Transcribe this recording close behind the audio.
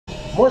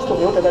most of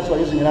the water that we're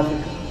using in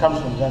Africa comes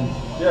from Zambia.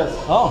 Yes.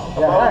 Oh.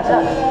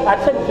 Yeah, I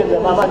think the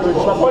Mama is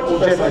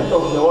 40%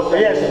 of the water.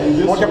 Yes, in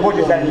this water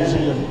bodies are in this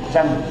region,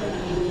 Zambia.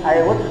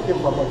 I worked with them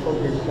for about 4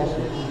 days last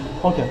year.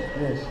 Okay.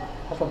 Yes,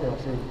 that's what they were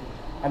saying.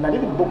 And I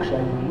live in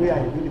Berkshire, where I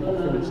really book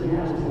famous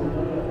sayings.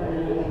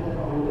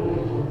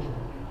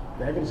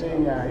 They're even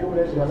saying, you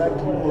guys are like,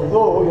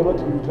 although you're not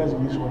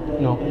utilizing this one.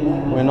 No,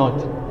 we're not.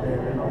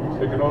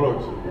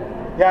 Technology.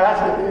 Yeah,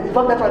 that's it. In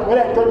fact, that's what, when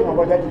I told him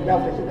about that, he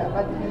laughed. I said,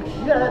 but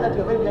you know that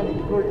you're very young in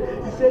the growth.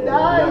 He said,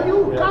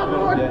 come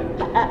on.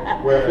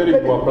 We're very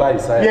to apply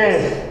science.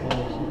 Yes.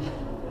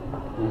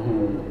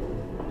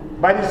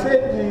 But he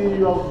said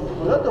you have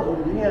a lot of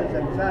engineers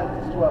and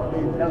scientists who have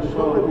made now the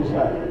problem is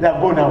they have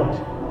gone out.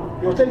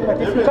 He was telling me that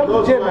if you come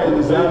to Germany,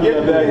 if you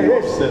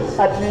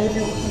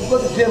go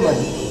to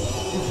Germany,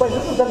 you find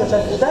lots of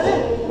scientists that are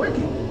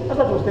working. That's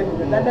what he was telling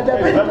me.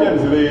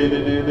 Zambians,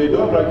 they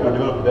don't like to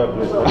develop their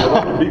place. They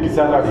want big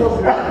salaries.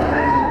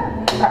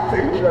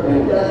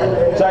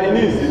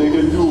 Chinese, they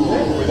can do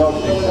without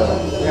big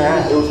salaries.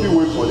 They will still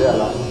wait for their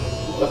land.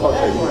 That's how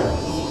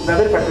Chinese.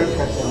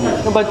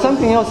 No, but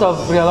something else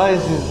I've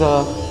realized is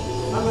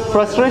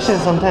frustration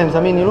sometimes.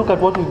 I mean, you look at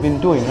what we've been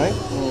doing, right?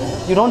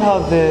 You don't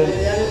have the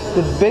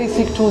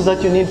basic tools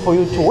that you need for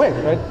you to work,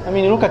 right? I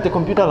mean, you look at the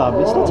computer lab,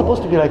 it's not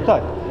supposed to be like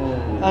that.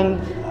 And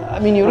I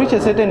mean, you reach a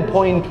certain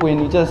point when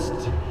you just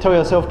tell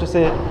yourself to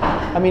say,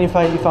 I mean, if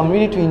I'm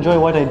really to enjoy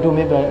what I do,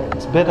 maybe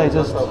it's better I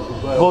just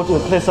go to a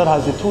place that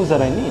has the tools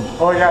that I need.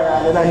 Oh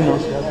yeah, you know,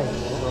 it's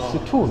the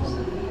tools,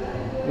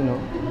 you know.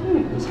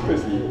 It's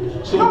crazy.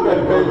 Chishimba,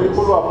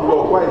 people who have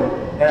low wine.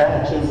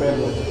 Chishimba.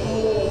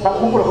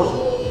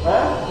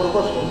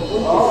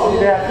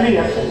 There are 3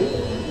 actually.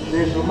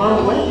 There's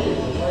Romano,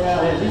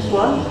 there's this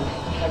one.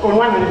 On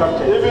one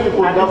manufacturer. Even in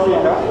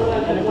Kundawika.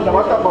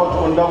 What about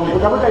Kundawika?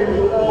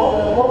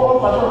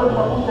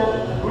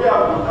 We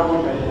have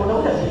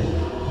Kundawika.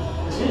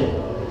 See?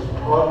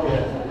 Okay.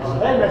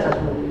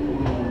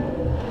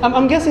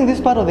 I'm guessing this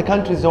part of the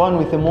country is the one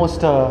with the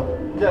most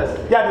yes.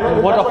 Yeah,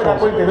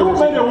 waterfalls. Too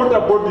many water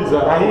bodies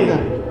are here.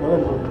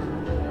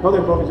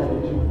 Northern province and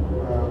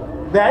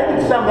there are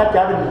even some that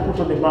haven't been put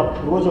on the map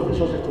because of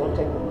resources to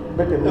attack.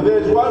 There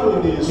is one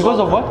in the because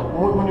of what?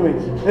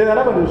 Monuments. There's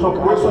another one in Soka.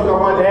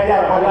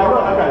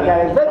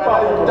 Yeah, it's very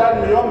powerful.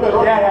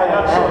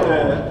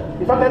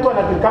 In fact, that one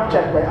has been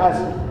captured by us,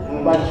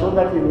 but so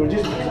that we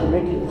logistics to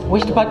make it.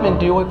 Which department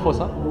do you work for,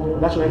 sir?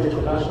 National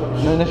Heritage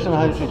Conservation. No, National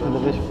Heritage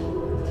Conservation.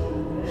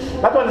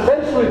 That one is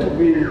very sure to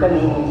be done.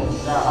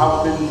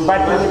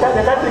 But the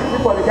Catholic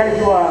people, the guys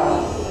who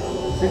are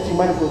searching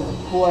money for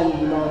poor and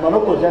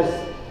Maloko just,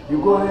 you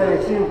go there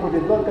and see them put the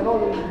God can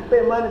only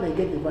pay money and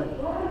get the money.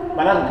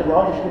 But now they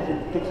want to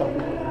take some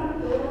people.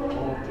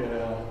 Okay.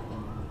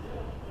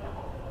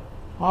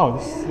 Wow,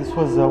 this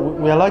was,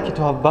 we are lucky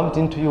to have bumped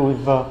into you.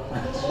 We've I've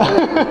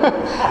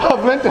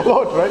learned a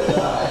lot, right?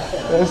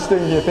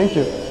 Staying here, thank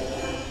you.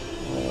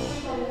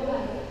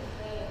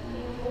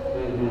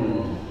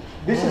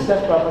 This is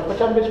just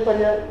Pachamba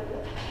Spania.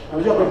 I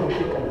was going to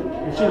pick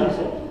you see this?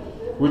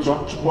 Which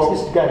one?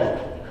 This guy.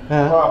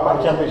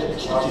 I've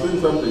seen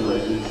something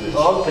like this.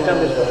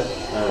 Pachamba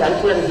Spania.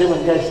 That's where the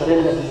German guys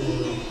surrendered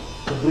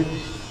to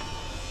British.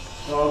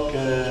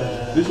 Okay.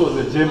 This was a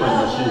German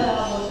machine.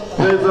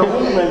 There's a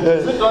movement.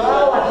 Is it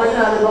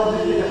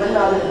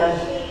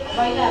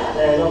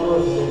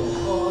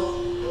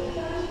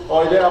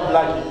oh, they are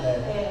black.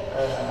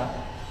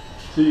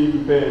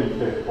 Chimba.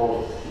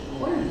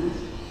 What is this?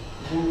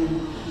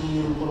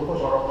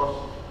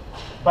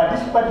 But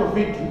this part of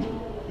it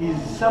is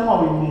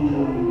somewhere in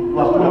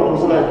the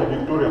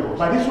Victoria.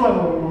 But this one,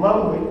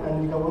 Mangwe and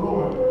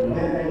Nikawaruma,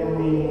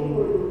 in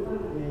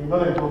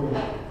northern province.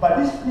 But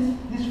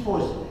this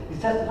force is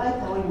just right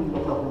away in the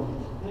local province.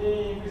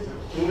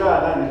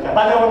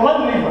 But there was one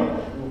river.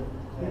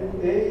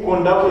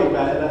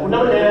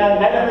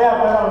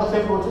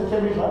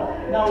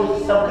 Now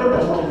it's some kind of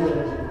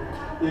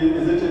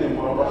is it in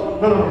Moroba?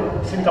 No,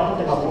 it's in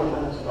Kaputa.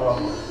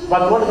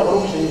 But what about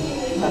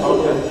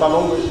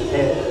Salongo is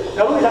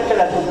actually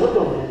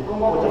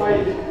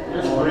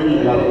just bringing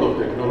a lot of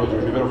technology to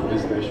develop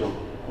this nation.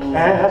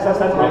 That's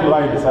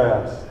applied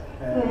science.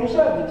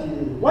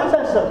 Once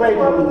I'm supplied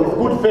with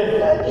good faith,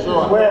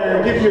 where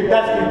they give you a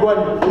task, you go and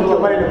put your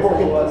money in the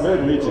pocket.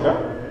 Very rich, huh?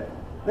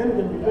 Then you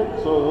can be better.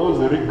 So those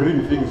green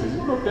things, is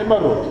it not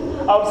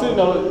emerald? I've seen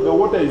the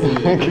water is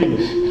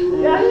greenish.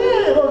 Yeah,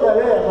 those are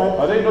there, man.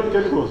 Are they not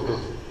chemicals though?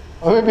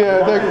 Or maybe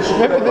that's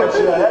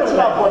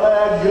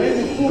like green.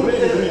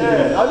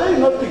 Are they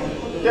not?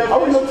 Are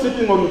we not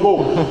sitting on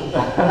gold?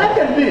 That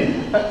can be.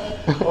 You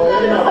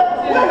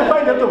can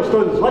find a lot of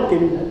stones. What can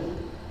you do?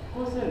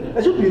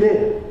 That should be there.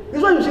 This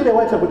is why you see the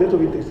whites have a lot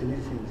of interest in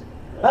these things.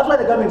 That's why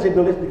the government said,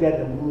 no, let's declare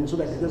them so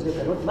that they just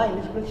cannot mine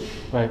this place.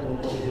 Right.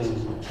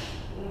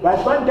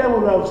 But one time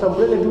we have some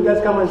president who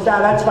just come and say,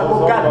 that's for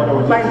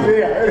God, mine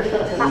there.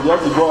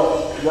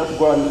 just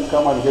go and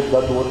come and get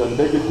that water and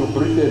take it to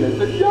Britain and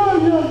say,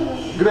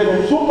 yeah.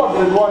 Grade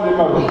 1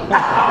 emerald.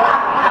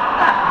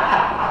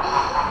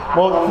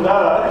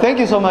 Well, thank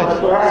you so much.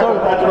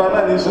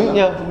 Sorry.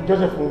 Yeah.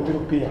 Joseph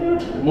Mumbirupia.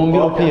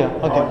 Mumbirupia.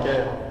 Okay.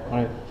 Okay. All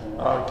right.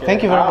 Okay.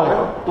 Thank you very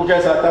much. Tu quer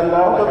essa tanda?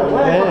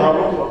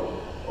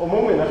 O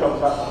mundo é from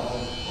Kasama.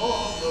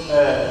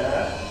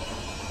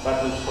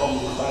 But it's from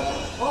Lusaka.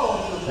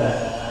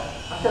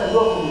 Actually, I grew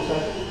up from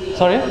Lusaka.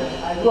 Sorry?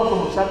 I grew up from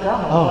Lusaka.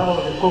 My father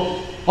was a cook.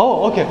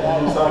 Oh, okay.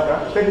 Lusaka.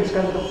 Stayed in this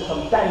country for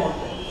some time.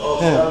 Oh,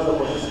 Yeah. that's the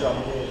police come.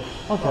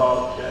 Okay.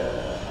 Okay.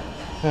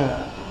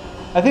 Yeah.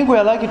 I think we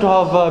are lucky to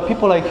have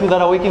people like you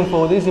that are working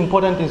for these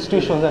important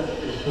institutions.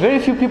 Very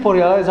few people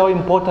realize how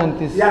important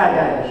this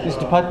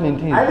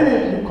department is. I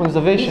really,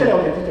 conservation. I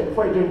was a teacher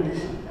before I joined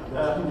this.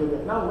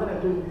 Now when I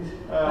do this,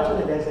 that's what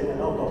the guy said,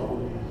 I'm out of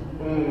food.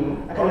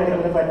 I can't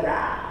never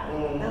die.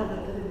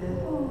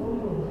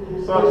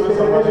 So it's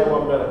somebody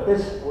more better.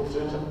 Yes.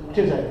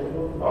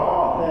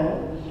 Oh.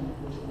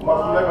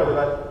 Must never do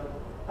that.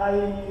 I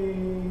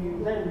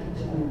resigned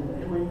teaching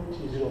in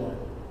 2001.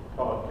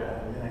 Okay.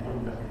 And then I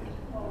came back.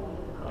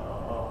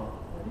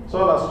 So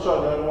that's true. I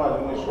don't want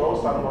to know.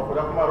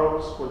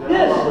 School.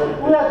 Yes,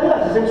 we are still at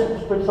the same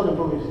school in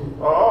province.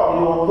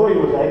 Although he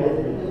was like that.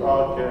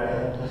 Okay.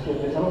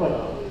 Although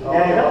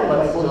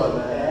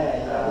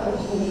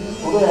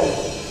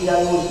I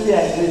was 3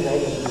 years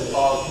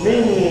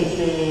meaning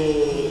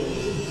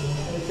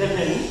 7,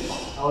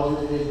 I was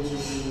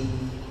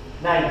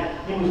 9.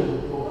 He was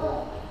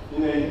 4.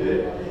 In a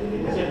year?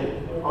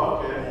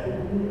 Okay.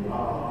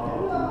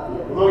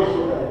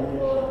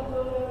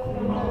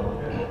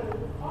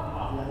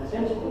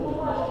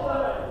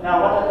 Now,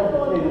 what happened to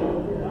me,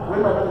 when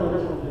my brother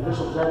was from the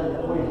University of Zambia,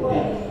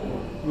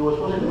 he was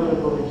supposed to go to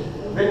the province.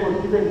 Then he was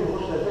given to go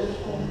to the best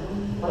school.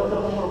 But after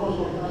he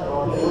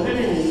was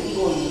living in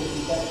school.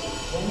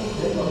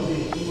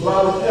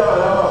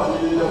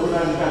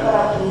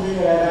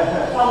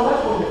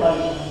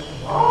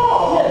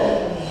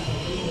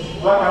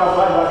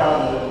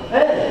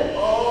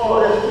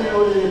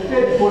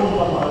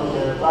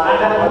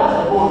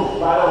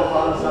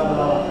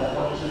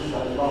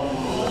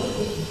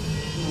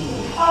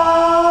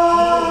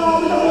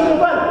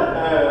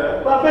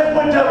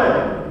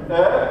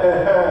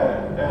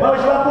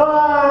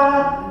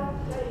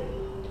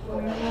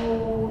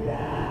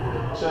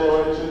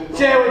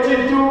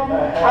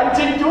 And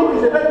Chintu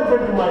is a very good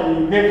friend to my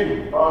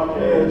nephew.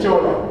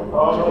 Chola.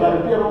 Chola, the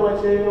peer over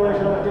there,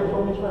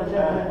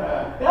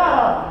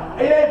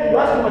 yeah, you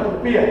ask him to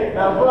peer.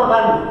 Now, for a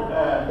man,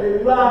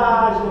 you are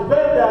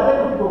very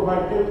good.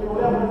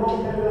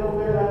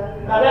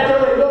 Now, that's all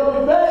they go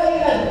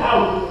very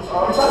out.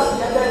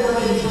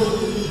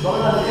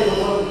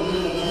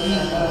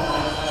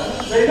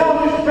 They don't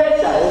respect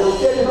that. They don't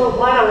tell you no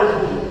man.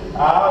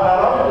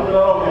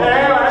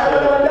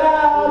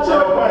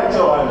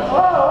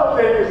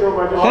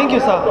 Thank you,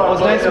 sir. It was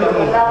nice meeting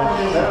you.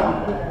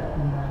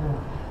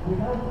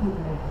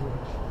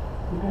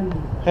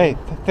 Hey,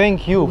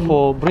 thank you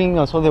for bringing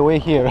us all the way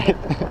here, right?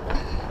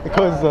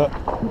 Because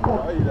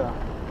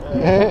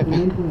it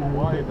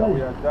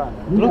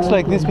looks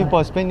like these people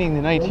are spending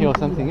the night here or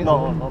something, isn't it?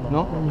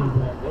 No?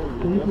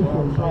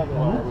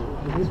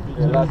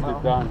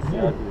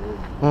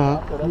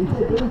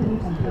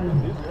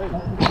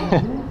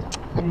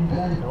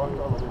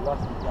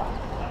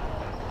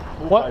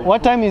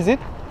 What time is it?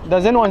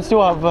 Does anyone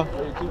still have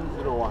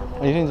 1801?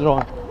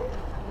 1801.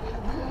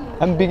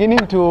 I'm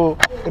beginning to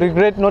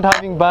regret not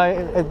having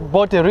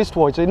bought a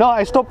wristwatch. You know,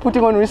 I stopped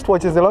putting on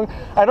wristwatches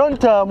I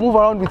don't move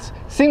around with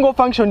single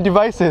function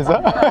devices.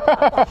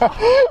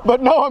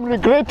 But now I'm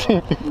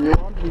regretting. You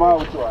want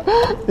mount one?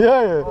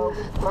 Yeah.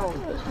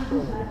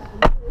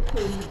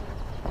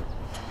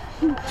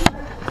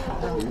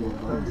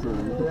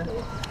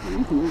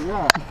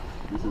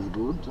 This is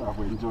good. I've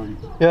enjoyed.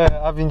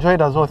 Yeah, I've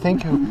enjoyed as well.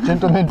 Thank you,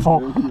 gentlemen,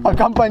 for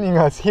accompanying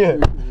us here.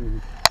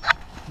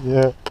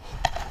 Yeah.